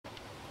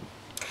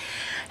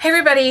Hey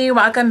everybody,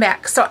 welcome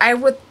back. So I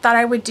thought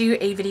I would do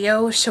a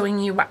video showing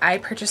you what I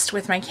purchased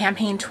with my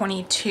Campaign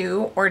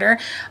 22 order.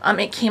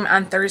 It came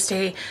on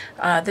Thursday,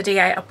 the day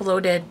I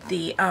uploaded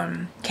the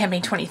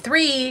Campaign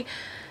 23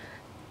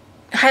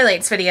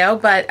 highlights video,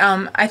 but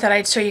I thought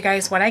I'd show you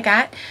guys what I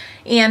got.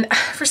 And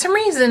for some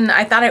reason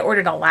I thought I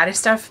ordered a lot of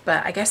stuff,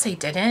 but I guess I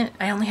didn't.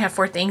 I only have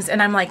 4 things,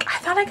 and I'm like, I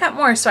thought I got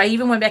more. So I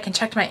even went back and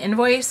checked my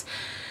invoice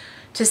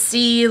to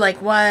see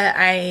like what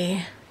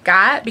I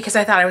got, because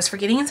I thought I was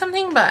forgetting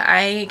something, but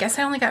I guess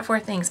I only got 4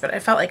 things, but I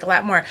felt like a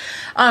lot more.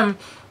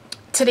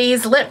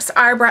 Today's lips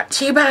are brought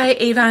to you by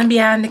Avon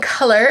Beyond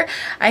Color.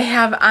 I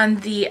have on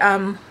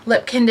the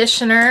lip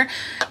conditioner,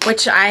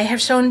 which I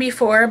have shown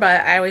before,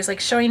 but I always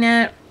like showing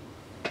it.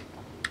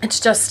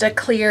 It's just a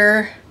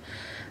clear,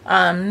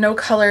 no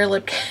color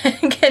lip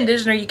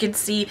conditioner. You can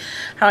see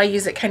how I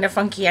use it kind of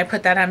funky. I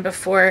put that on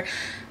before.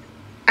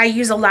 I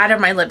use a lot of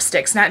my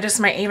lipsticks, not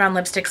just my Avon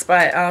lipsticks,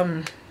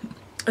 but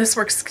this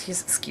works.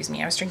 Excuse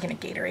me, I was drinking a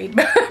Gatorade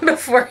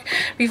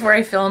before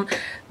I film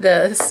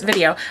this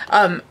video.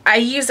 I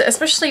use it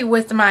especially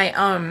with my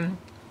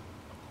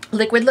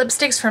liquid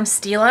lipsticks from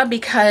Stila,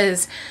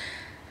 because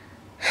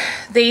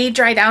they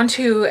dry down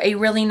to a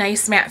really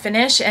nice matte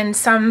finish, and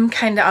some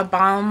kind of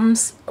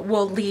balms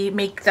will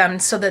make them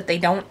so that they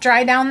don't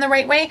dry down the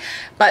right way,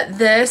 but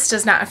this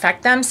does not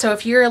affect them. So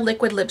if you're a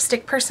liquid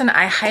lipstick person,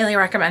 I highly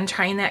recommend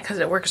trying that, because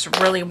it works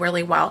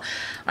really well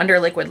under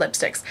liquid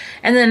lipsticks.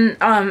 And then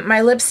my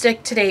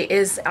lipstick today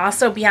is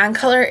also Beyond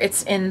Color.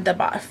 It's in the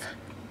Buff.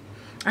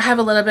 I have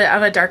a little bit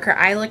of a darker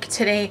eye look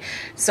today,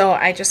 so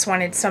I just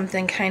wanted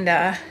something kind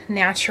of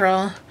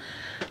natural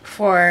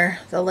for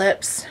the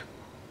lips.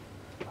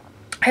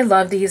 I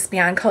love these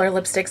Beyond Color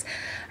lipsticks.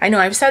 I know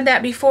I've said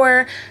that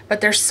before,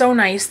 but they're so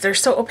nice. They're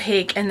so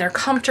opaque and they're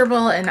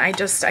comfortable, and I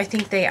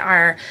think they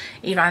are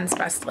Avon's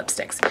best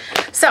lipsticks.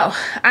 So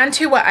on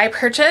to what I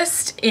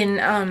purchased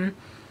in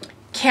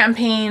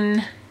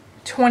Campaign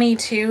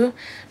 22.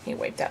 Let me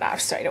wipe that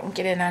off so I don't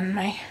get it on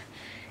my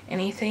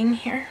anything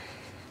here.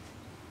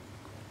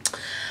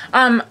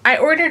 I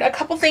ordered a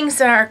couple things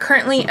that are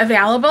currently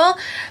available.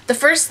 The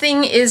first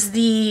thing is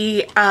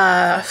the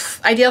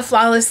Ideal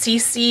Flawless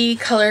CC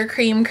Color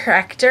Cream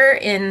Corrector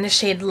in the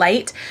shade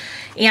Light.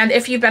 And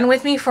if you've been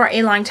with me for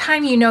a long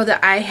time, you know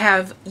that I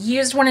have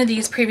used one of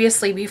these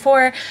previously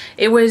before.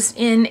 It was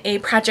in a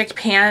project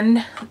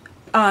pan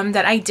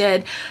that I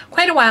did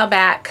quite a while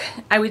back.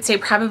 I would say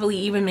probably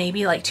even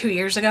maybe like 2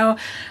 years ago.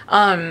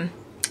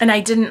 And I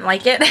didn't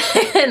like it,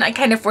 and I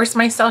kind of forced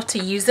myself to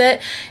use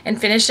it and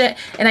finish it,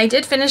 and I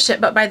did finish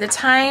it, but by the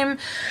time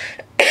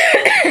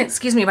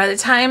excuse me, by the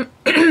time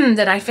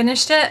that I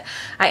finished it,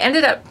 I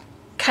ended up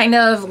kind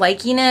of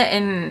liking it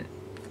and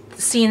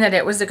seeing that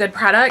it was a good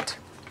product.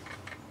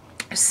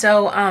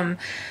 So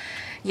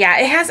yeah,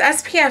 it has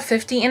SPF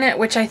 50 in it,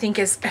 which I think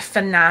is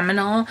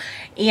phenomenal.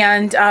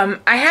 And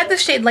I had the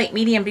shade Light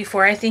Medium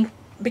before, I think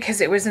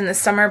because it was in the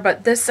summer,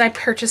 but this I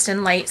purchased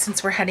in Light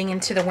since we're heading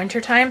into the winter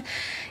time,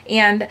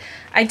 and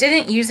I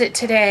didn't use it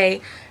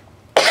today.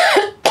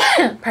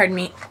 Pardon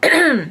me.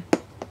 There's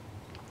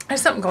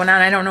something going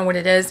on. I don't know what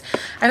it is.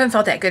 I haven't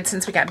felt that good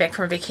since we got back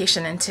from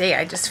vacation, and today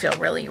I just feel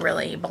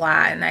really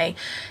blah. And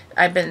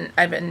I've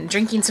been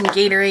drinking some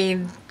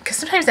Gatorade, because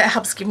sometimes that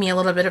helps give me a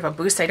little bit of a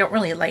boost. I don't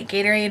really like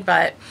Gatorade,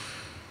 but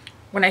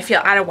when I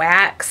feel out of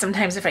whack,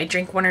 sometimes if I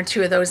drink 1 or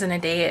 2 of those in a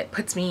day, it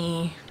puts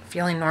me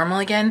feeling normal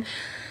again.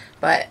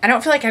 But I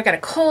don't feel like I've got a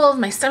cold.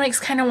 My stomach's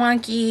kind of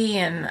wonky,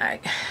 and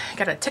I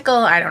got a tickle.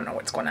 I don't know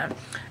what's going on.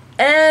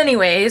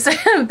 Anyways,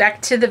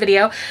 back to the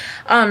video.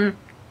 So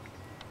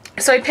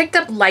I picked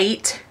up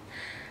Light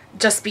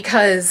just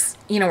because,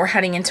 you know, we're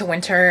heading into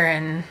winter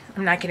and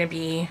I'm not going to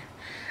be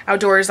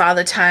outdoors all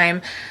the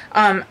time.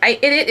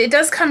 It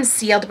does come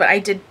sealed, but I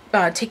did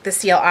take the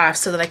seal off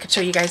so that I could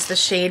show you guys the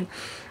shade.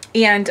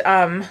 And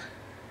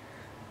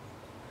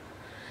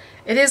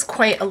it is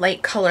quite a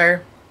light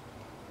color.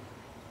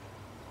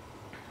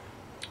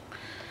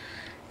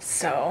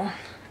 So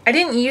I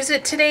didn't use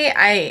it today.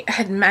 I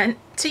had meant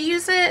to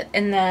use it,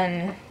 and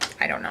then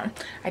I don't know,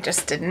 I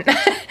just didn't.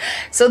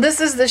 So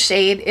this is the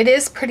shade. It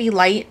is pretty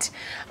light.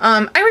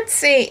 I would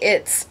say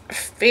it's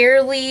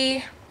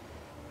fairly,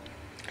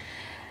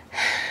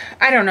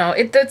 I don't know,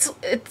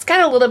 it's got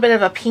a little bit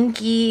of a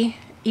pinky,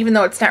 even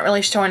though it's not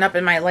really showing up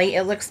in my light.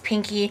 It looks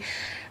pinky,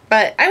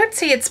 but I would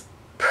say it's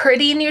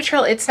pretty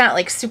neutral. It's not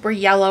like super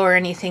yellow or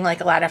anything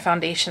like a lot of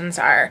foundations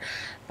are,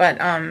 but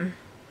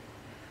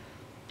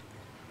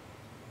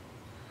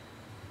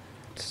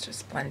let's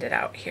just blend it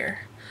out here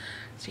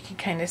so you can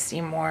kind of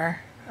see more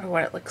of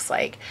what it looks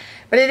like.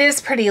 But it is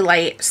pretty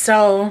light,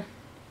 so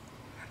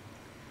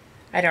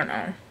I don't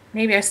know.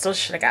 Maybe I still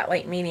should have got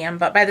Light Medium,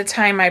 but by the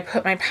time I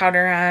put my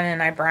powder on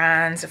and I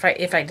bronze, if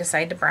I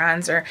decide to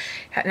bronze, and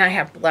I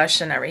have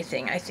blush and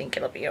everything, I think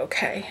it'll be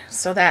okay.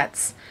 So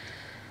that's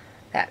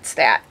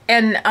that.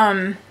 And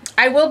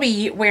I will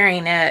be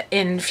wearing it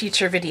in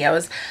future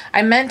videos.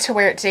 I meant to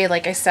wear it today,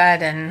 like I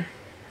said, and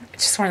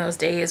it's just one of those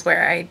days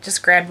where I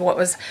just grabbed what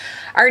was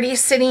already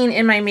sitting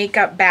in my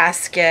makeup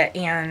basket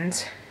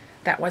and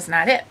that was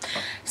not it.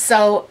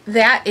 So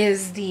that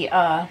is the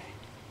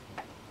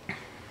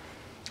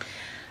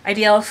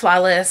Ideal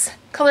Flawless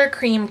Color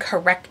Cream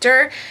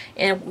Corrector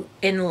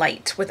in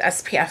light with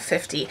SPF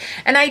 50.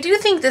 And I do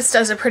think this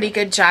does a pretty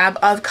good job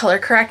of color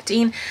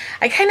correcting.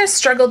 I kind of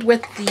struggled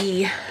with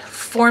the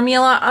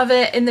formula of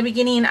it in the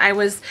beginning. I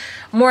was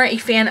more a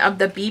fan of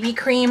the BB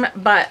cream,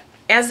 but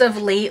as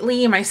of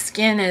lately, my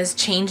skin is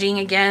changing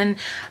again.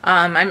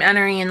 I'm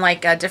entering in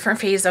like a different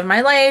phase of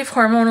my life,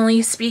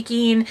 hormonally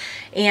speaking,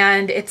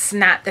 and it's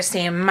not the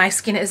same. My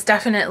skin is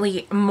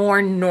definitely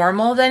more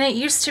normal than it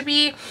used to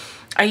be.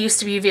 I used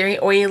to be very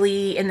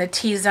oily in the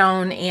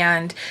T-zone,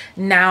 and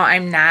now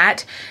I'm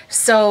not.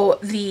 So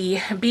the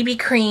BB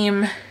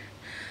cream,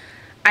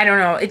 I don't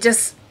know, it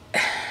just,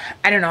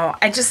 I don't know,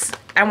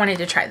 I wanted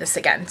to try this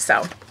again,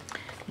 so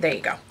there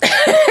you go.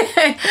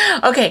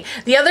 Okay,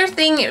 the other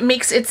thing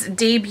makes its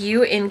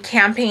debut in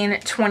campaign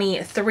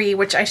 23,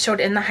 which I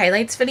showed in the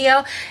highlights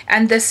video,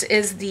 and this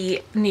is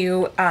the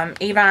new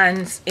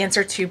Avon's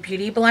Answer to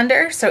Beauty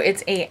Blender. So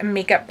it's a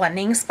makeup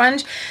blending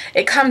sponge.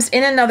 It comes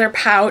in another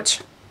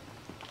pouch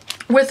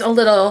with a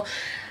little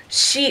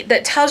sheet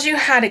that tells you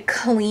how to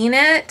clean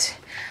it.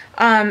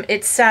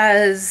 It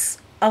says,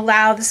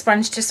 allow the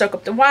sponge to soak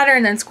up the water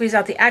and then squeeze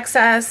out the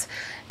excess.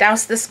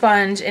 Douse the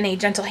sponge in a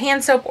gentle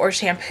hand soap or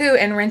shampoo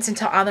and rinse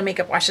until all the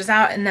makeup washes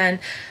out, and then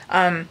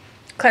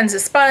cleanse the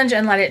sponge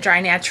and let it dry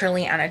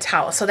naturally on a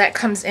towel. So that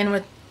comes in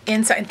with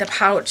inside the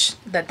pouch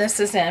that this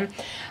is in.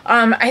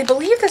 I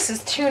believe this is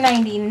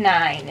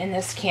 $2.99 in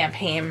this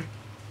campaign.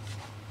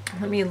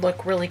 Let me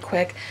look really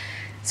quick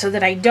so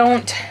that I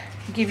don't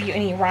give you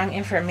any wrong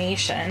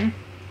information.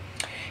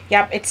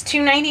 Yep, it's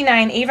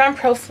 $2.99. Avon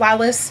Pro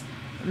Flawless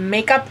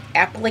Makeup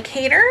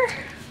Applicator.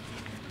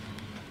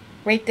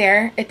 Right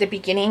there at the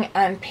beginning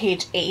on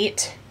page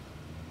 8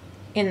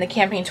 in the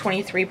campaign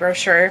 23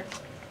 brochure.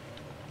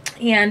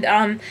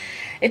 And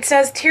it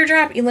says,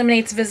 teardrop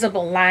eliminates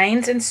visible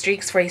lines and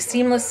streaks for a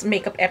seamless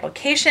makeup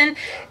application.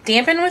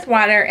 Dampen with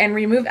water and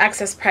remove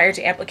excess prior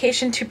to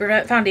application to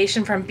prevent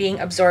foundation from being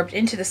absorbed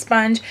into the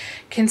sponge.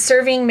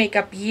 Conserving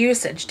makeup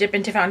usage. Dip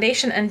into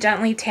foundation and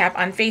gently tap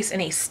on face in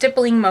a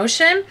stippling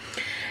motion.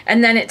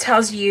 And then it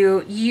tells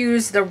you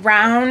use the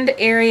round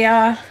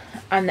area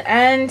on the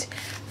end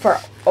for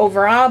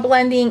overall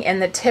blending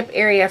and the tip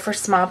area for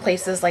small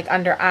places like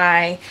under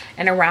eye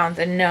and around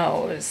the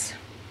nose.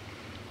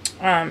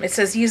 It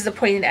says use the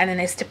pointed end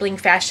in a stippling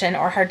fashion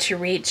or hard to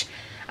reach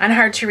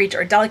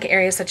or delicate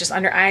areas such as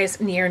under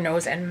eyes, near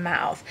nose, and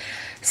mouth.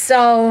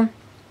 So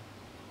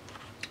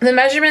the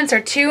measurements are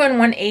 2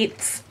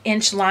 1/8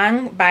 inch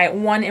long by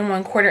 1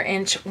 1/4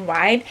 inch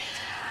wide.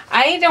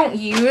 I don't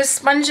use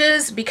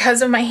sponges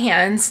because of my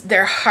hands.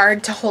 They're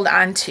hard to hold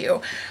on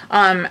to.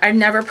 I've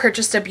never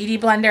purchased a beauty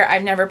blender.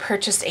 I've never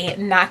purchased a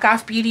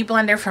knockoff beauty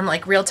blender from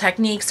like Real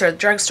Techniques or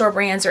drugstore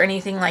brands or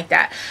anything like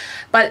that.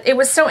 But it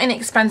was so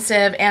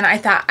inexpensive and I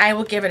thought I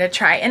will give it a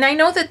try. And I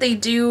know that they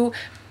do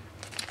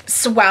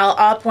swell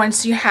up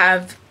once you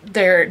have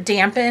they're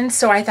dampened,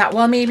 so I thought,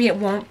 well, maybe it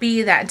won't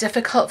be that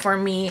difficult for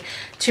me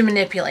to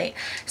manipulate.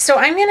 So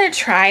I'm gonna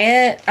try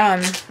it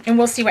and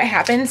we'll see what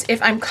happens.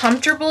 If I'm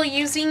comfortable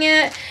using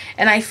it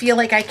and I feel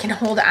like I can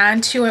hold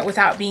on to it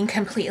without being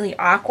completely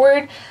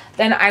awkward,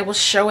 then I will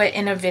show it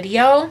in a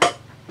video.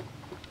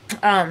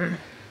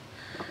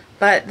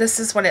 But this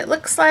is what it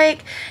looks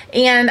like,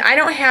 and I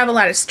don't have a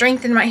lot of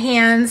strength in my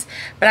hands,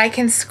 but I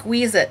can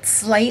squeeze it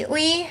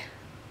slightly.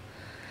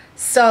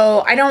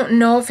 So I don't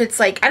know if it's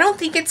like, I don't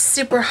think it's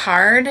super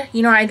hard.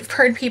 You know, I've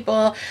heard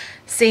people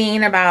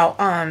saying about,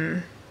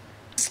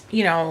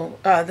 you know,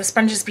 the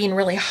sponges being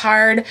really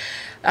hard.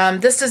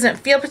 This doesn't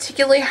feel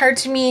particularly hard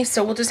to me,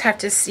 so we'll just have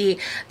to see.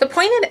 The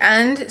pointed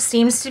end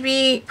seems to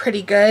be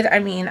pretty good. I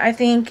mean, I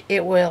think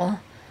it will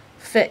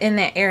fit in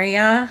that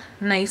area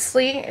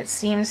nicely. It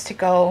seems to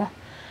go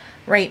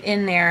right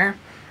in there.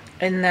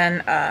 And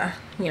then,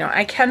 you know,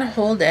 I can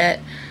hold it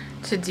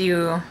to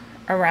do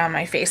around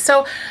my face.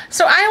 So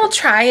I will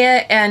try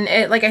it, and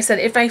it, like I said,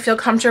 if I feel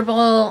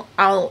comfortable,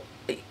 I'll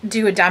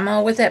do a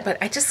demo with it, but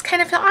I just kind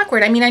of feel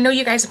awkward. I mean, I know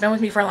you guys have been with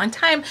me for a long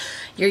time.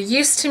 You're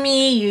used to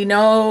me, you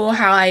know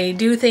how I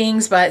do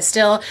things, but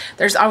still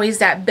there's always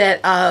that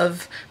bit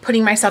of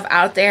putting myself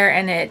out there,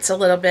 and it's a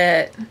little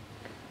bit,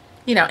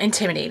 you know,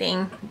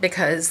 intimidating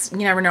because you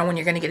never know when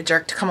you're going to get a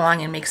jerk to come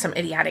along and make some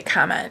idiotic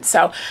comment.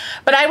 So,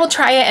 but I will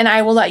try it and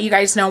I will let you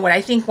guys know what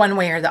I think one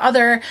way or the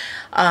other.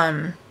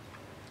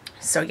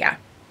 So yeah.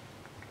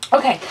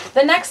 Okay,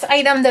 the next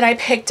item that I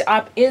picked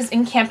up is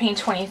in campaign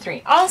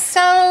 23.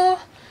 Also,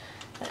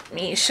 let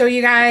me show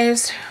you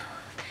guys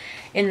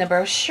in the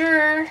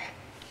brochure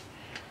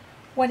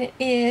what it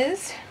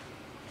is.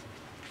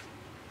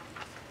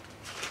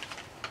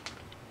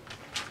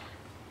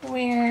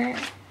 Where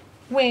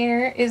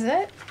is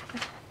it?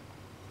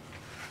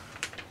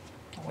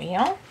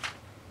 Well,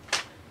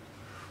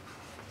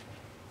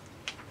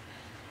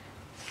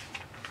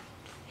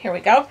 here we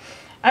go.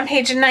 On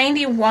page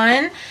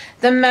 91,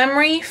 the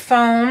Memory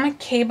Foam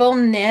Cable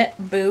Knit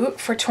Boot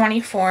for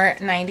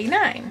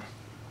 $24.99.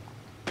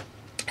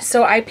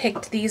 So I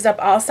picked these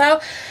up also.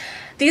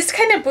 These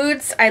kind of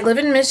boots, I live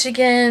in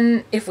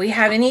Michigan. If we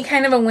have any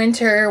kind of a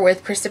winter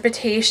with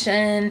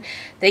precipitation,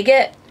 they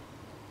get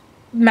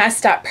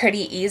messed up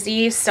pretty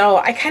easy. So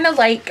I kind of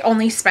like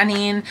only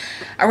spending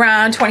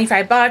around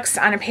 25 bucks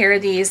on a pair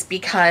of these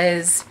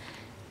because,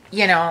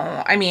 you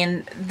know, I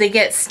mean, they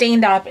get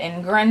stained up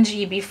and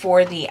grungy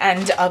before the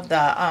end of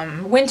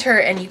the winter,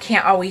 and you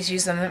can't always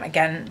use them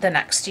again the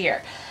next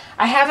year.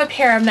 I have a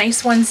pair of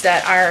nice ones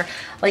that are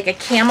like a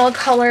camel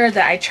color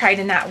that I try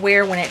to not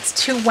wear when it's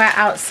too wet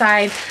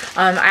outside.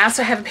 I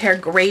also have a pair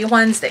of gray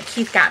ones that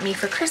Keith got me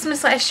for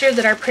Christmas last year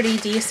that are pretty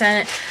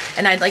decent,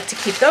 and I'd like to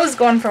keep those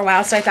going for a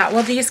while. So I thought,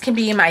 well, these can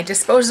be my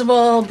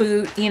disposable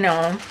boot, you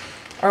know,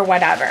 or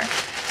whatever.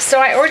 So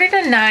I ordered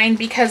a 9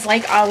 because,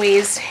 like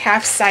always,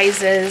 half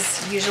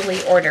sizes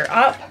usually order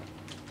up.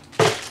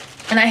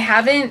 And I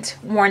haven't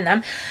worn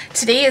them.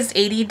 Today is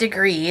 80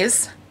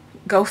 degrees.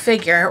 Go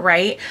figure,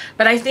 right?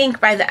 But I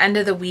think by the end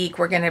of the week,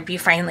 we're going to be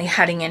finally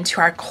heading into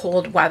our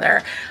cold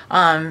weather.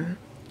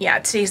 Yeah,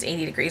 today's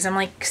 80 degrees. I'm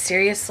like,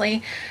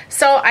 seriously?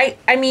 So I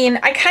mean,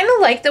 I kind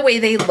of like the way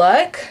they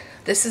look.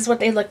 This is what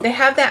they look. They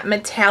have that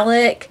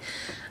metallic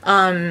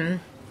kind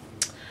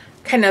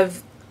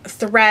of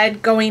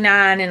thread going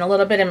on and a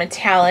little bit of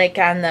metallic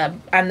on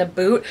the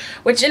boot,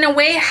 which in a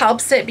way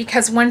helps it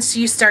because once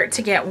you start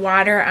to get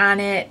water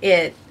on it,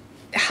 it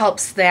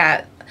helps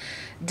that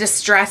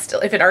distressed,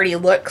 if it already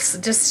looks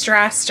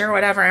distressed or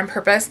whatever on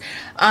purpose.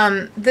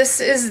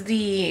 This is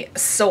the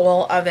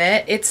sole of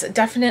it. It's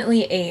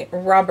definitely a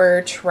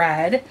rubber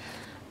tread.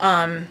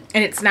 And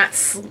it's not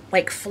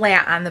like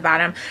flat on the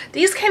bottom.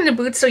 These kind of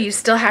boots, so you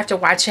still have to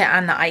watch it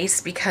on the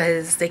ice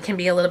because they can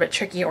be a little bit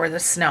tricky, or the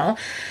snow.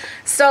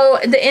 So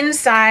the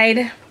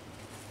inside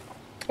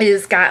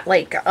is got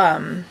like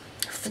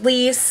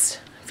fleece,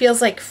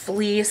 feels like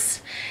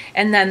fleece,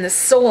 and then the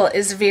sole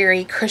is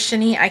very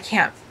cushiony. I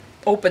can't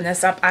open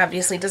this up,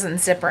 obviously it doesn't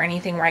zip or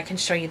anything where I can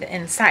show you the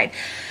inside.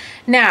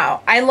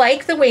 Now, I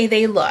like the way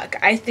they look.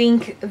 I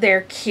think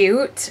they're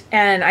cute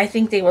and I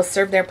think they will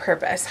serve their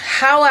purpose.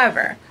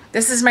 However,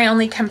 this is my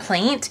only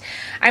complaint.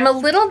 I'm a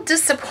little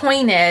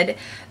disappointed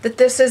that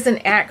this isn't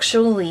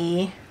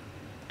actually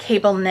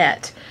cable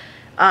knit.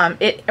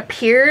 It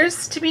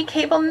appears to be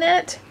cable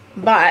knit,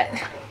 but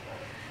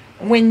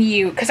when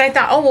you, because I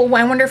thought, oh,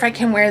 well, I wonder if I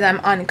can wear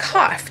them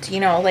uncuffed, you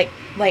know,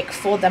 like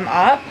fold them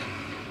up.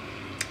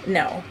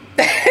 No.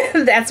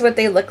 That's what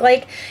they look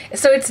like.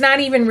 So it's not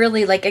even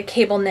really like a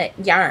cable knit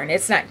yarn.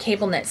 It's not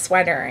cable knit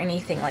sweater or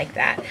anything like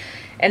that.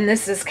 And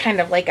this is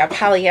kind of like a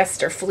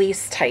polyester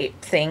fleece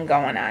type thing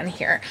going on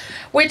here,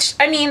 which,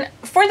 I mean,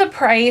 for the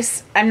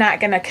price, I'm not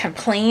going to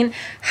complain.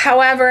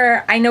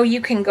 However, I know you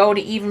can go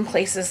to even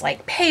places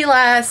like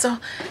Payless,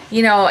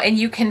 you know, and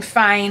you can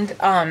find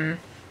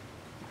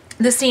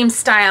the same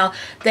style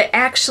that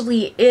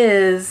actually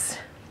is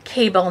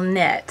cable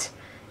knit,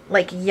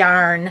 like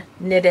yarn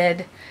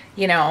knitted,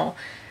 you know.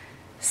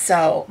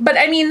 So, but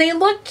I mean, they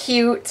look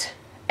cute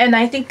and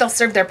I think they'll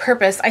serve their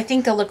purpose. I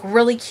think they'll look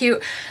really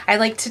cute. I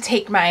like to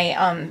take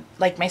my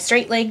like my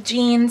straight leg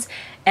jeans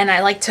and I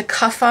like to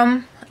cuff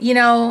them, you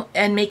know,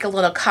 and make a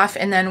little cuff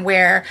and then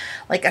wear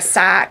like a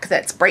sock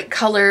that's bright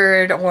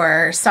colored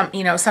or some,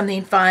 you know,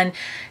 something fun.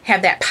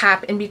 Have that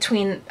pop in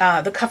between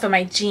the cuff of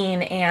my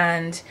jean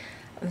and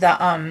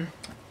the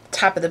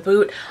top of the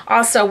boot.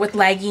 Also with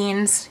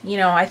leggings, you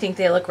know, I think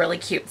they look really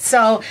cute.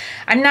 So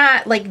I'm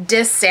not like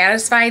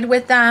dissatisfied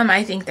with them.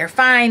 I think they're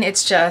fine.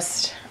 It's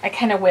just, I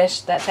kind of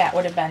wish that that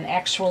would have been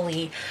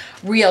actually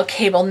real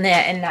cable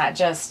knit and not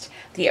just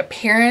the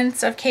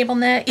appearance of cable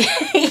knit.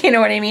 You know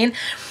what I mean?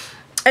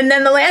 And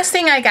then the last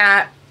thing I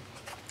got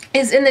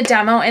is in the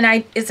demo, and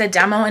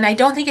I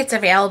don't think it's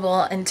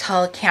available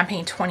until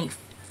campaign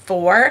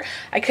 24.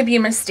 I could be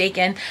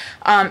mistaken.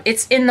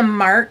 It's in the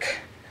Mark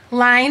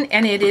line,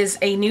 and it is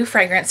a new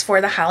fragrance for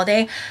the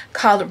holiday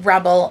called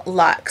Rebel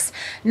Luxe.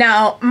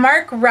 Now,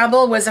 Mark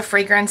Rebel was a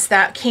fragrance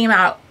that came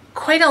out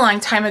quite a long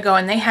time ago,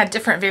 and they had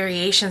different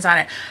variations on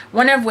it.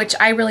 One of which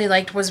I really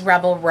liked was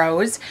Rebel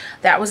Rose.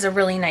 That was a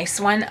really nice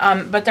one,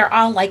 but they're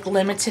all like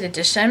limited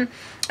edition,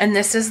 and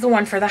this is the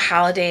one for the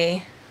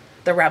holiday,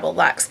 the Rebel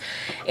Luxe.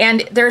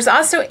 And there's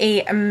also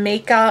a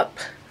makeup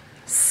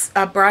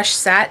brush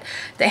set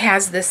that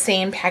has the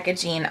same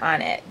packaging on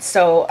it,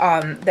 so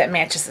that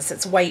matches this.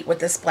 It's white with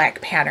this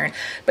black pattern,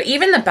 but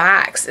even the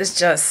box is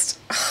just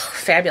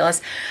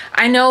fabulous.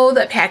 I know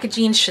that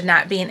packaging should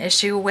not be an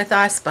issue with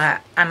us,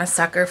 but I'm a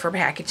sucker for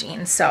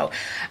packaging, so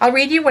I'll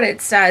read you what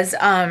it says.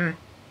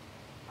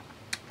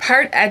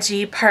 Part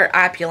edgy, part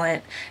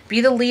opulent.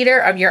 Be the leader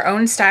of your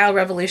own style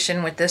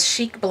revolution with this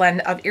chic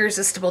blend of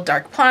irresistible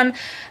dark plum,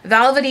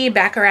 velvety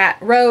baccarat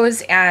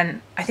rose,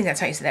 and I think that's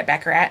how you say that,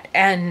 baccarat,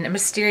 and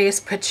mysterious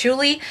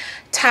patchouli.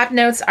 Top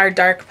notes are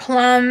dark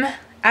plum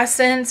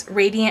essence,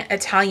 radiant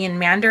Italian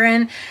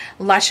mandarin,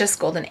 luscious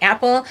golden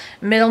apple.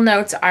 Middle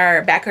notes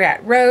are baccarat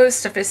rose,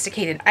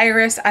 sophisticated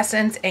iris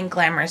essence, and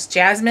glamorous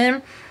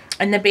jasmine.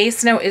 And the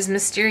base note is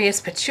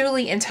mysterious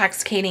patchouli,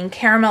 intoxicating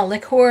caramel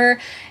liqueur,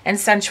 and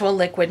sensual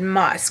liquid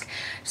musk.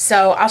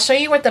 So I'll show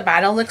you what the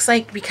bottle looks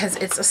like because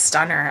it's a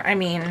stunner. I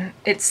mean,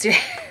 it's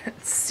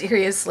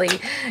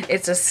seriously,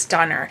 it's a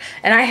stunner.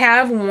 And I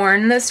have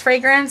worn this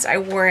fragrance. I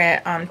wore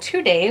it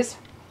 2 days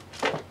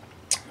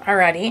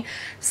already.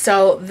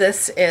 So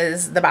this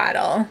is the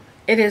bottle.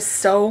 It is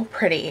so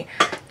pretty.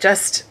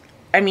 Just,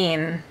 I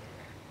mean,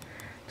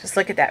 just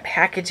look at that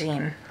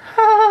packaging.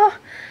 Ah,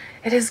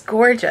 it is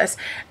gorgeous.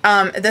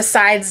 The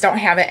sides don't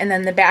have it, and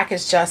then the back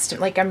is just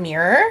like a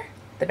mirror.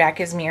 The back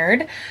is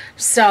mirrored.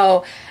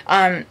 So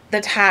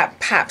the top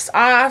pops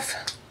off.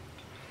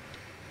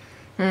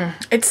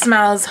 It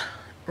smells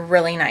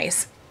really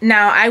nice.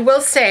 Now, I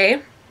will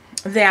say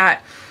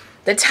that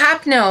the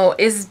top note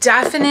is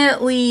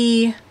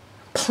definitely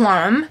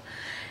plum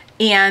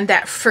and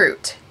that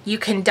fruit. You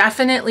can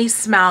definitely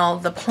smell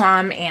the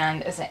plum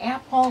and, is it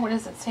apple? What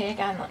does it say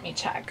again? Let me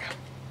check.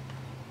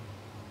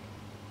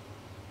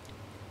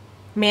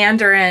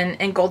 Mandarin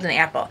and golden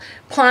apple.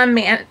 Plum,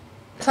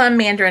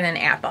 mandarin, and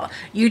apple.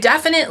 You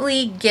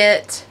definitely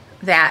get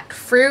that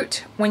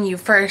fruit when you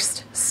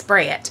first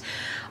spray it.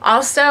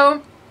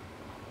 Also,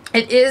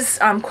 it is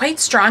quite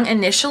strong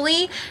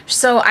initially,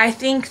 so I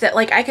think that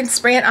like I can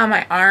spray it on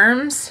my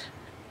arms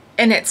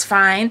and it's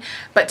fine,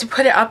 but to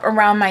put it up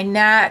around my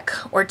neck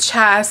or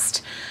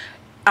chest,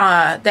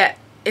 that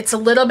it's a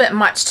little bit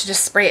much to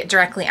just spray it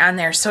directly on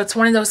there. So it's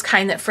one of those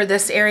kind that for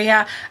this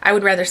area, I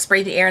would rather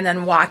spray the air and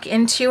then walk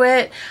into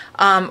it,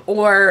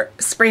 or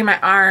spray my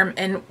arm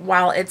and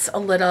while it's a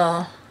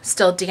little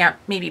still damp,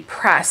 maybe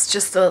press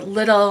just a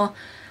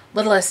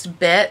littlest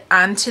bit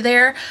onto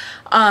there.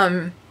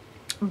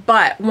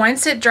 But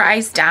once it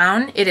dries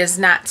down, it is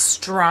not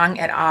strong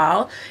at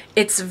all.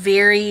 It's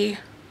very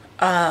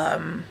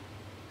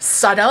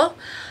subtle,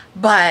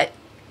 but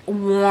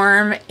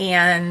warm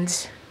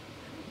and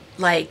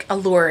like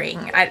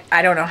alluring.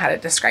 I don't know how to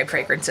describe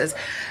fragrances,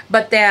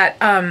 but that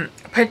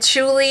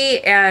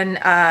patchouli and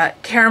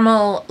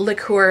caramel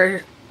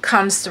liqueur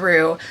comes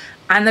through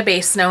on the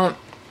base note.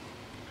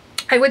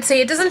 I would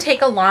say it doesn't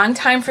take a long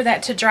time for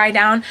that to dry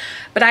down,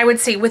 but I would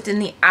say within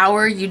the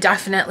hour you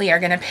definitely are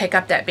going to pick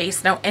up that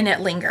base note, and it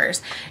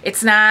lingers.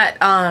 It's not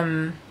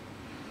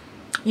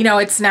you know,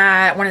 it's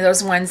not one of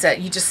those ones that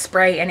you just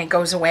spray and it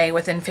goes away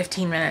within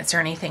 15 minutes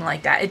or anything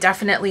like that. It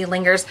definitely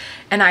lingers,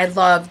 and I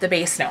love the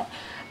base note.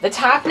 The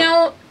top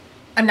note,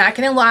 I'm not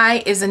going to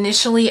lie, is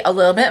initially a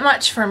little bit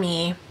much for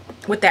me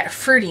with that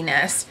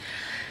fruitiness,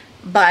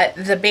 but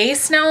the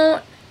base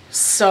note,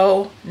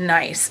 so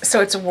nice.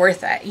 So it's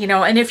worth it, you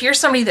know. And if you're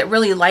somebody that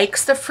really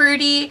likes the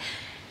fruity,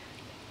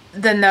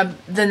 then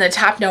the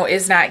top note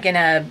is not going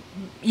to,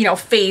 you know,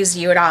 phase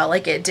you at all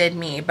like it did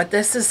me. But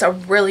this is a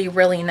really,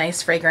 really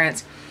nice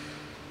fragrance.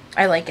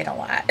 I like it a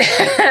lot.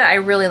 I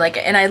really like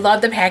it. And I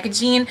love the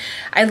packaging.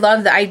 I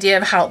love the idea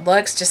of how it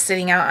looks just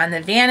sitting out on the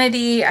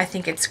vanity. I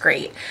think it's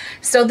great.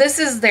 So this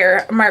is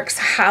their Mark's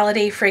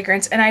holiday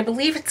fragrance, and I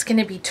believe it's going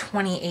to be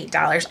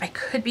 $28. I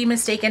could be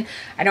mistaken.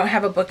 I don't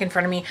have a book in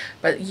front of me,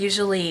 but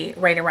usually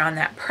right around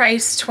that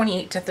price,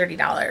 $28 to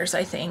 $30,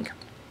 I think.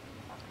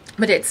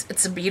 But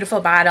it's a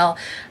beautiful bottle.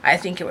 I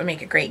think it would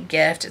make a great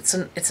gift. It's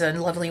a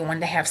lovely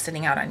one to have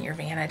sitting out on your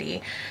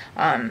vanity.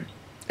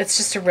 It's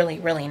just a really,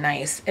 really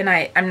nice, and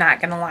I'm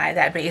not gonna lie,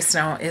 that base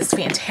note is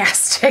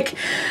fantastic.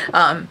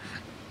 I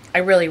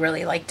really,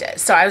 really liked it.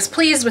 So I was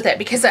pleased with it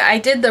because I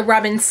did the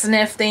rub and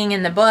sniff thing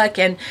in the book,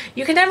 and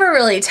you can never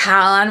really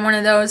tell on one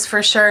of those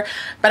for sure,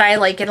 but I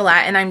like it a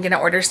lot, and I'm gonna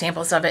order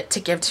samples of it to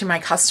give to my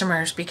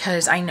customers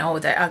because I know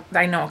that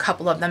I know a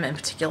couple of them in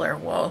particular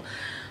will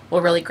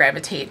really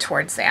gravitate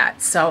towards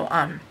that.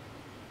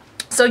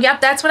 So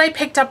yep, that's what I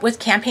picked up with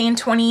campaign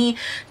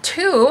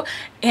 22,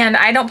 and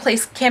I don't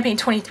place campaign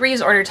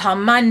 23's order till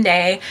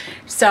Monday,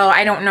 so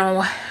I don't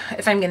know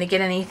if I'm going to get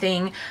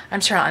anything.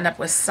 I'm sure I'll end up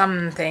with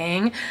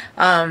something.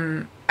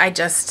 I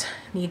just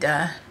need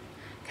to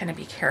kind of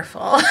be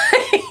careful.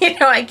 You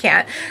know, I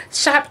can't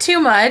shop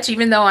too much,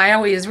 even though I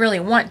always really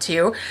want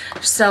to.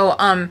 So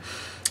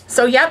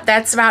yep,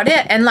 that's about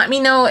it. And let me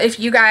know if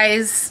you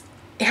guys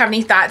have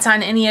any thoughts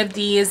on any of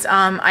these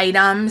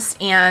items.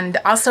 And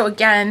also,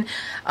 again,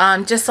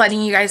 just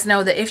letting you guys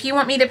know that if you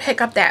want me to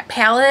pick up that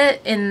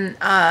palette in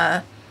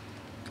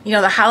you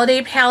know, the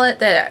holiday palette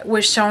that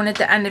was shown at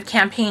the end of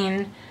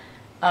campaign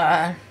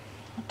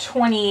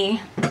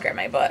 20, look at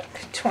my book,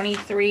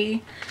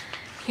 23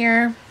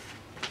 here.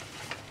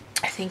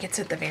 I think it's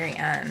at the very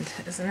end,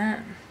 isn't it?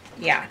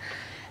 Yeah.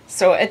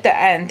 So at the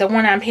end, the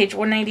one on page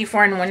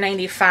 194 and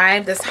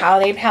 195, this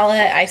holiday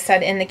palette, I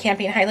said in the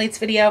campaign highlights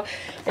video,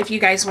 if you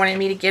guys wanted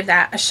me to give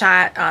that a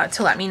shot,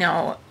 to let me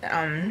know,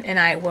 and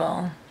I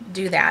will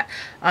do that.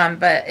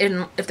 But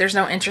if there's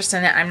no interest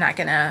in it, I'm not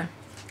going to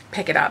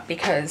pick it up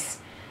because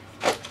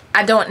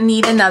I don't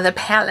need another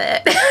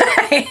palette.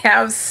 I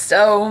have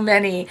so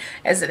many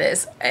as it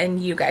is,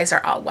 and you guys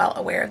are all well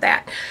aware of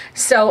that.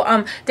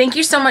 So thank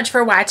you so much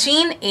for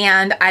watching,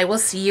 and I will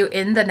see you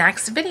in the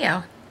next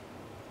video.